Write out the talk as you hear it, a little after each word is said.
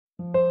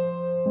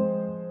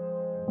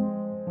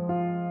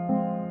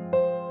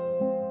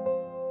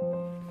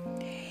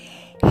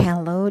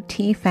Hello,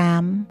 Tea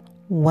Fam.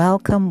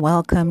 Welcome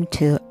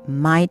to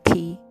My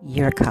Tea,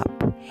 Your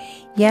Cup.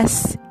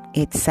 Yes,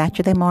 it's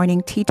Saturday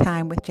morning tea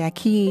time with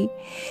Jackie.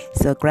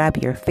 So grab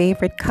your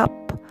favorite cup,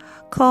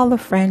 call a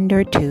friend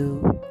or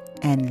two,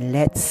 and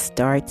let's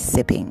start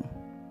sipping.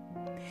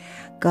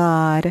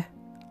 God,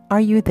 are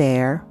you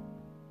there?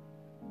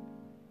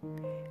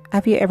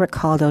 Have you ever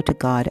called out to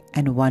God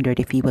and wondered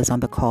if He was on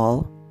the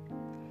call?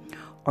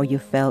 Or you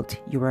felt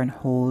you were on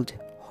hold,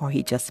 or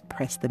He just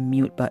pressed the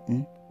mute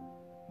button?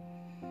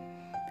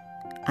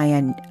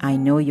 I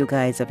know you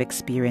guys have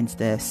experienced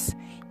this.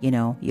 You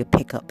know, you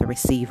pick up the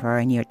receiver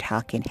and you're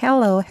talking,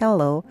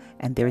 hello,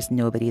 and there's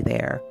nobody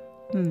there.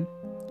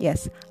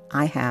 Yes,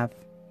 I have.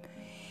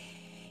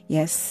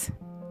 Yes,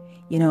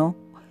 you know,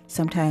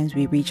 sometimes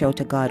we reach out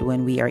to God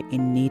when we are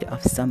in need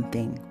of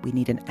something. We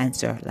need an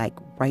answer, like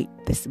right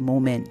this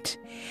moment.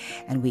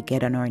 And we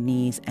get on our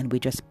knees and we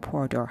just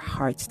pour out our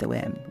hearts to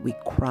Him. We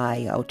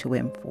cry out to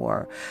Him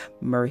for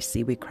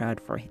mercy. We cry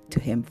out to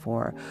Him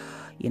for,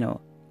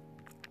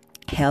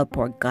 help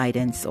or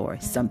guidance or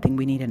something.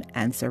 We need an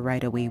answer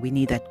right away. We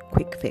need that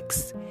quick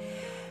fix.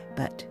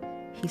 But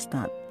He's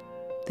not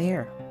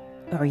there.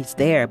 Or He's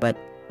there, but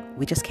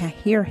we just can't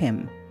hear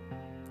Him.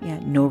 Yeah,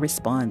 no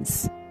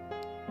response.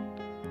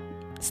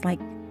 It's like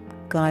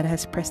God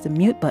has pressed the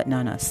mute button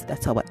on us.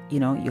 That's how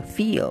you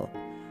feel.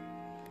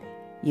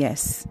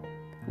 Yes,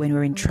 when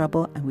we're in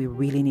trouble and we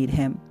really need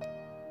Him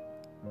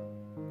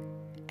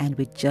and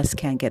we just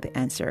can't get the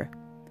answer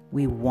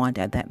we want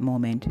at that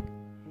moment,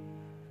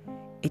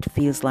 it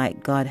feels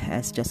like God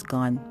has just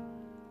gone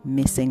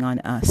missing on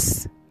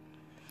us.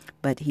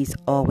 But He's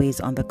always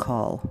on the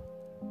call.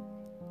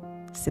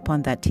 Sip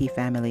on that tea,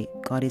 family.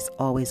 God is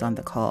always on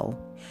the call.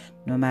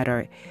 No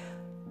matter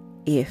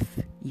if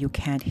you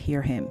can't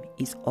hear Him,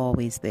 He's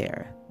always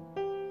there.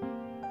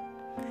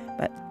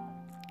 But,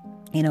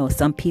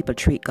 some people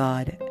treat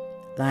God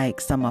like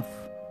some of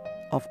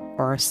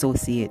our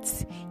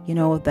associates.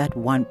 That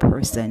one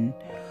person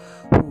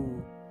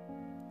who,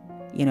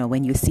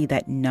 when you see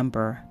that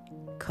number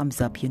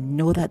comes up,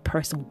 that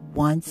person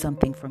wants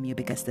something from you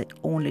because the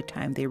only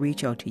time they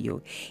reach out to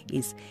you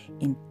is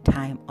in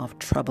time of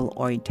trouble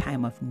or in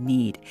time of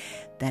need.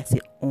 That's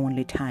the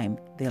only time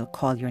they'll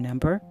call your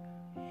number.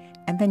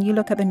 And then you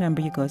look at the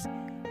number, you goes,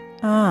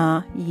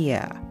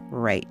 yeah,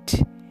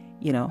 right.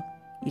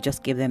 You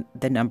just give them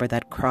the number,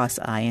 that cross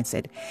eye, and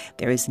said,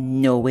 there is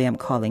no way I'm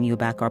calling you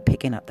back or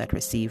picking up that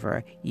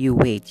receiver. You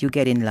wait, you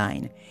get in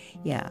line.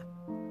 Yeah.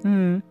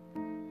 Ding,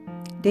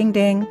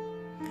 ding.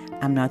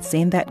 I'm not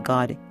saying that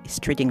God is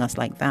treating us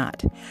like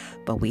that,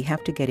 but we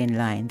have to get in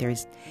line.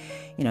 There's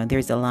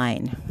a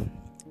line.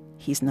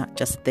 He's not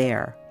just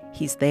there.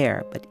 He's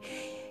there, but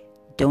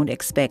don't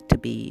expect to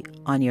be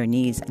on your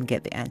knees and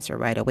get the answer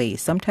right away.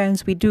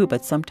 Sometimes we do,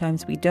 but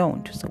sometimes we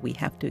don't. So we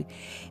have to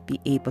be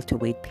able to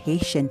wait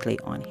patiently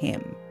on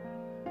Him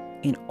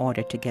in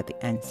order to get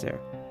the answer.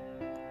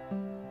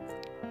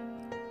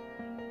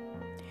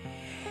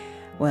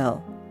 Well,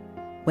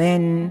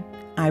 when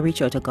I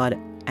reach out to God,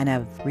 and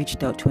I've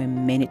reached out to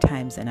Him many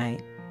times,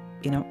 and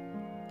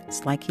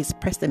it's like He's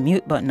pressed the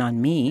mute button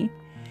on me.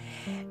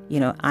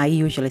 I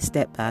usually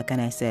step back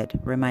and I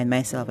remind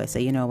myself, I say,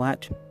 you know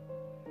what?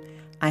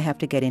 I have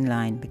to get in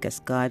line because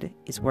God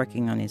is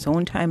working on His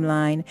own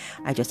timeline.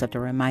 I just have to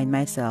remind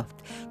myself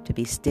to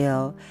be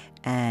still,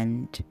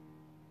 and,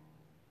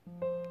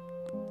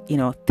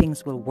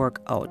 things will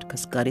work out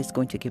because God is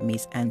going to give me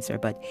His answer.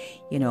 But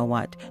you know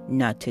what?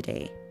 Not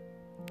today.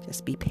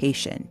 Just be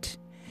patient.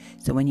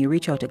 So when you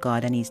reach out to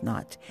God and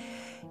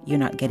you're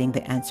not getting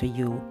the answer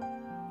you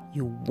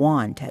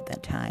want at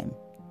that time,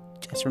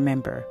 just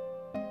remember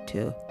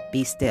to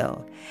be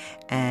still.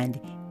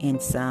 And in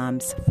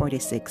Psalms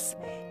 46,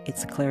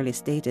 it's clearly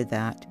stated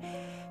that,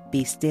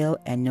 be still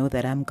and know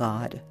that I'm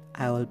God.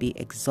 I will be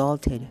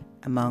exalted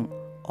among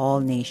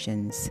all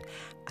nations.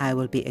 I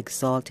will be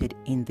exalted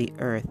in the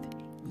earth.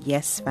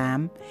 Yes,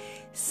 fam,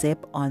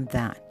 sip on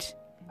that.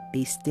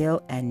 Be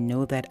still and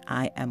know that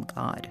I am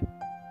God.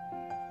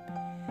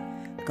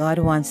 God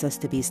wants us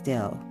to be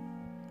still,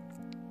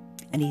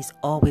 and He's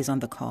always on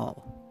the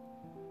call.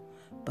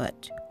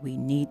 But we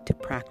need to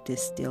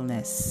practice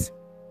stillness.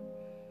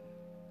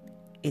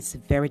 It's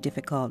very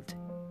difficult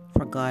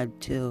for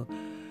God to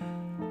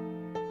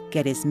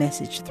get His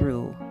message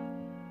through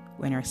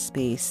when our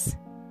space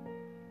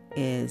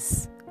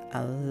is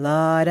a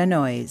lot of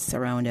noise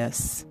around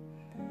us.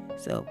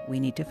 So we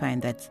need to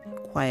find that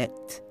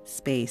quiet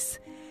space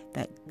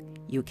that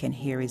you can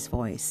hear His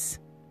voice.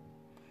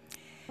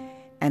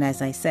 And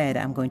as I said,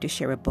 I'm going to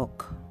share a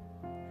book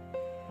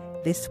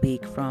this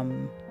week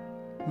from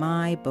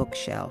my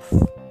bookshelf.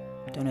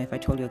 Don't know if I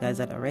told you guys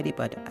that already,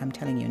 but I'm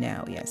telling you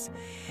now, yes.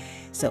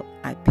 So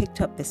I picked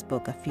up this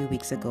book a few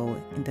weeks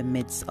ago in the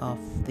midst of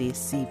the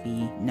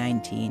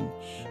COVID-19.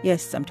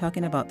 Yes, I'm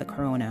talking about the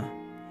corona.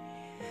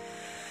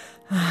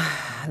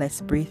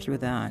 Let's breathe through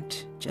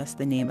that. Just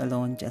the name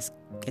alone just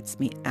gets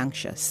me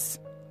anxious.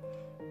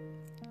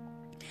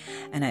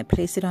 And I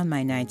placed it on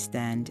my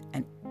nightstand,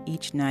 and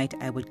each night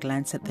I would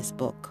glance at this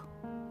book,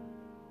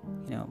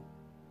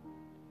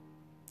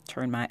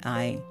 turn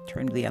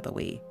the other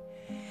way.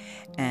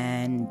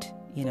 And,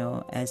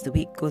 as the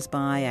week goes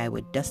by, I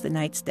would dust the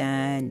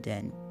nightstand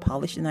and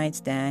polish the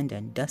nightstand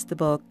and dust the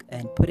book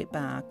and put it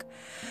back.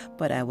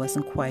 But I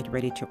wasn't quite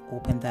ready to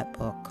open that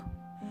book.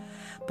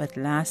 But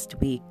last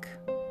week,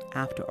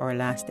 after our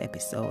last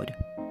episode,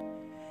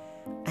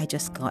 I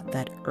just got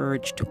that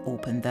urge to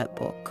open that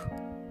book.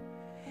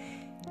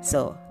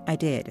 So I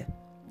did.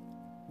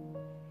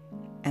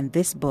 And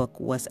this book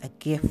was a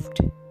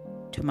gift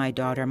to my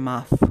daughter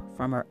Muff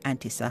from her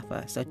Auntie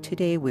Safa. So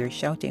today we're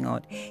shouting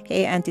out,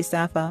 "Hey Auntie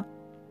Safa."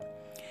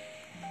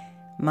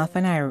 Muff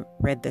and I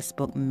read this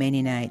book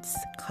many nights,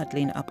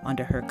 cuddling up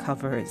under her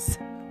covers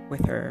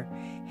with her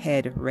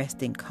head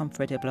resting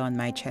comfortably on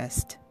my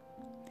chest.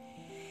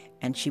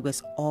 And she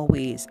was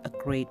always a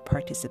great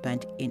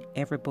participant in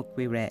every book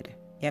we read.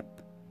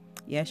 Yep.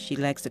 Yes, she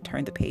likes to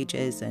turn the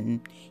pages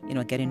and,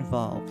 get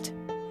involved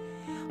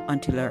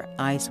until her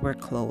eyes were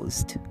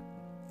closed.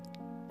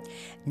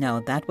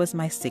 Now, that was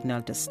my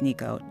signal to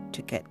sneak out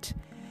to get,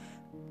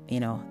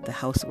 the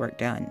housework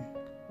done.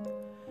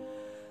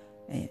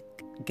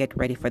 Get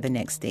ready for the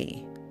next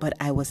day. But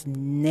I was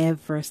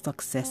never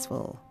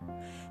successful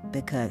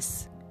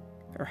because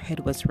her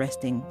head was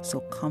resting so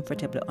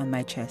comfortably on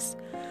my chest.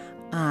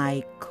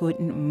 I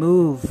couldn't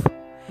move.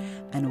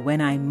 And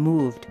when I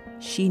moved,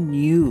 she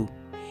knew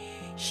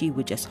she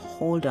would just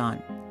hold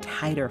on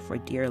tighter for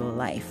dear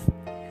life.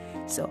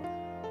 So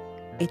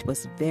it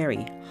was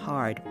very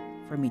hard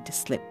for me to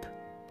slip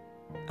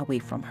away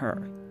from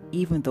her.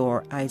 Even though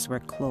her eyes were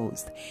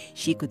closed,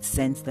 she could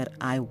sense that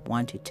I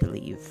wanted to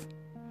leave.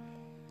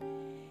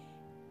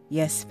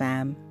 Yes,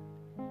 fam,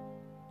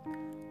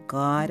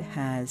 God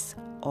has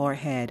our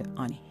head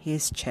on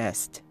His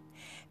chest,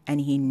 and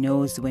He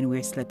knows when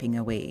we're slipping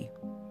away.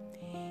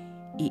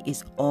 He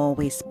is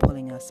always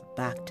pulling us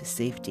back to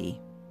safety.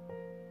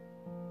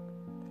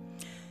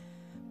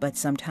 But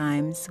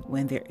sometimes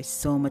when there is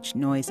so much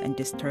noise and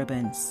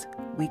disturbance,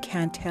 we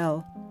can't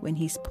tell when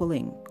He's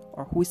pulling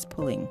or who's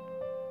pulling.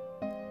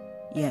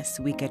 Yes,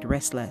 we get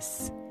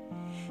restless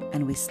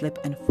and we slip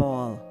and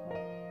fall.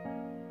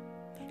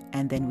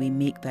 And then we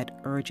make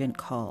that urgent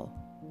call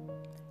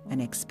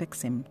and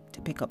expect Him to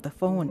pick up the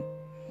phone.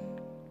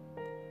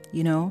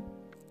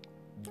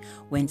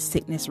 When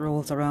sickness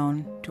rolls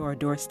around to our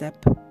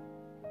doorstep,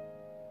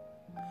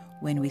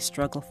 when we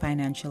struggle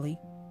financially,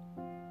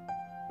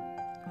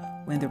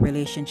 when the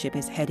relationship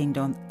is heading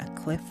down a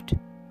cliff,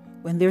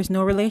 when there's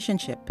no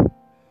relationship,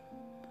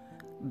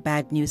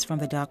 bad news from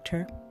the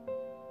doctor,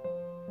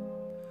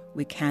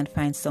 we can't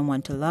find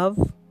someone to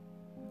love,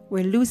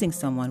 we're losing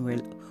someone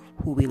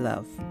who we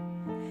love,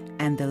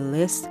 and the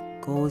list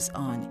goes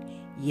on.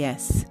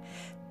 Yes,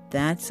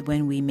 that's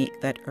when we make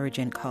that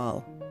urgent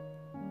call.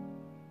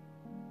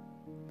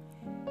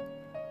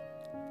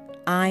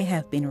 I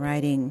have been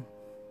writing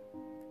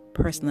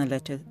personal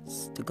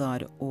letters to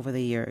God over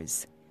the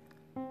years.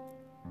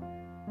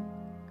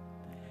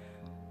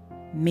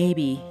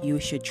 Maybe you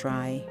should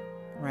try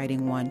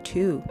writing one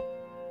too.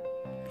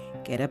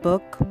 Get a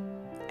book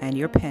and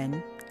your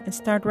pen and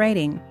start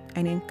writing.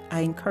 And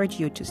I encourage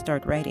you to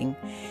start writing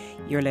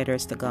your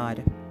letters to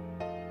God.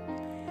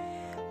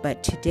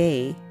 But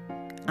today,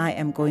 I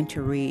am going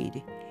to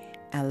read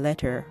a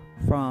letter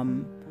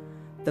from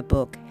the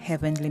book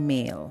Heavenly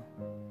Mail.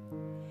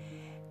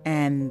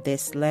 And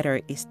this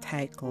letter is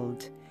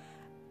titled,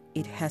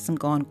 "It Hasn't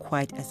Gone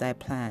Quite As I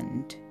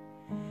Planned."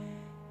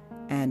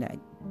 And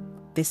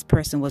this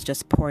person was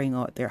just pouring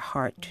out their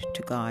heart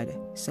to God.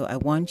 So I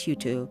want you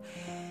to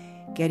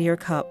get your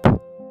cup,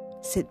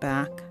 sit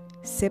back,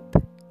 sip,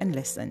 and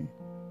listen.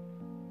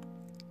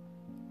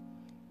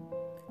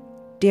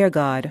 Dear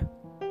God,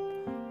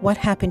 what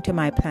happened to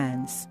my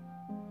plans?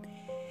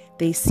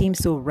 They seem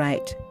so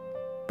right,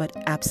 but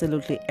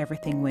absolutely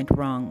everything went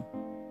wrong.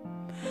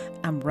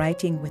 I'm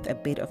writing with a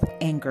bit of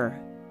anger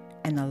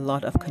and a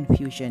lot of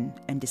confusion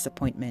and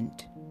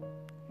disappointment.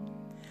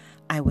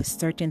 I was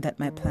certain that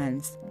my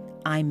plans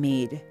I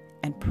made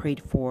and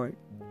prayed for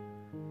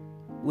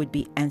would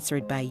be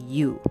answered by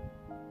you.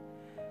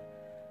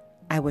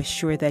 I was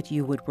sure that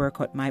you would work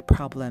out my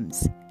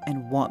problems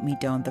and walk me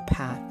down the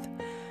path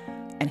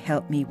and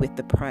help me with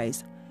the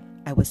prize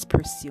I was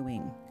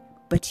pursuing,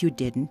 but you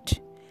didn't.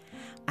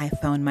 I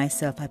found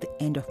myself at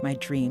the end of my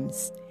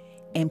dreams,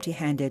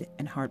 empty-handed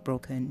and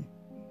heartbroken.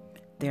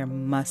 There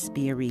must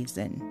be a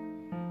reason.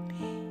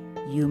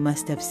 You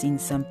must have seen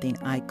something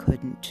I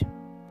couldn't.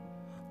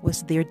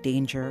 Was there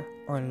danger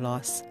or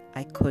loss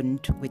I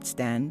couldn't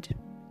withstand?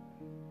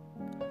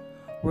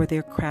 Were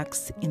there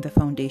cracks in the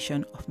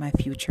foundation of my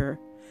future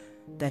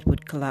that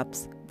would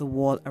collapse the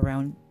wall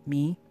around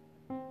me?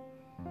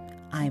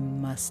 I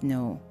must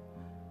know,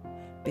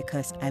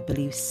 because I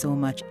believe so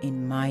much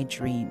in my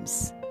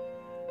dreams.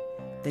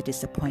 The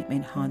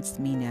disappointment haunts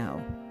me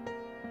now.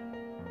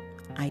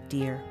 I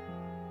dare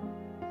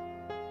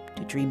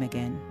to dream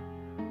again.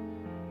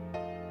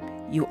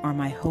 You are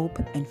my hope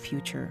and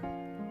future,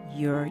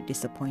 your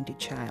disappointed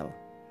child.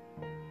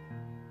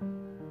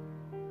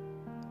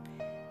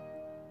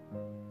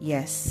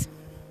 Yes,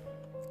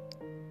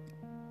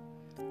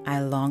 I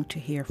long to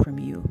hear from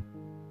you.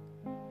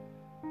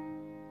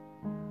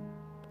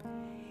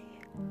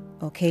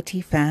 Okay,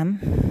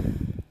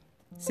 T-Fam,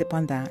 sip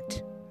on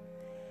that.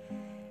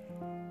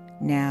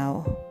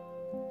 Now,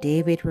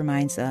 David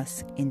reminds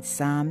us in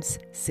Psalms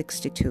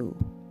 62,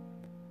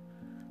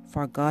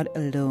 "For God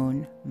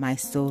alone my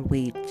soul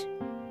waits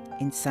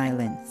in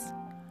silence,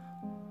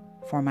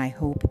 for my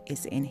hope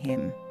is in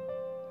Him."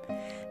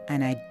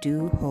 And I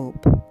do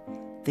hope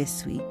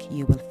this week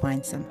you will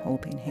find some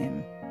hope in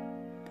Him.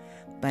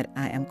 But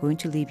I am going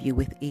to leave you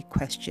with a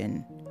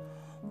question.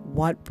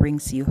 What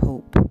brings you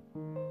hope?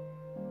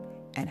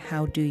 And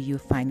how do you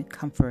find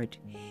comfort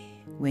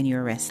when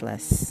you're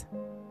restless?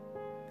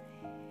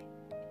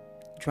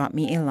 Drop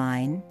me a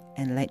line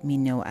and let me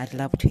know. I'd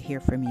love to hear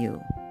from you.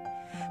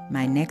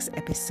 My next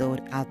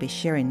episode, I'll be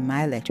sharing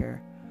my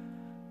letter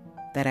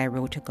that I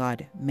wrote to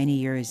God many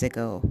years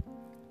ago.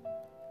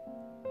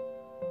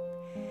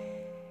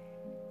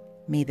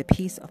 May the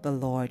peace of the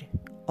Lord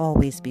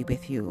always be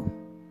with you.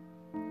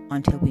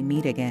 Until we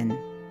meet again,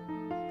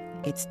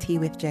 it's Tea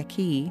with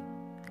Jackie.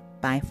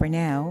 Bye for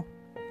now.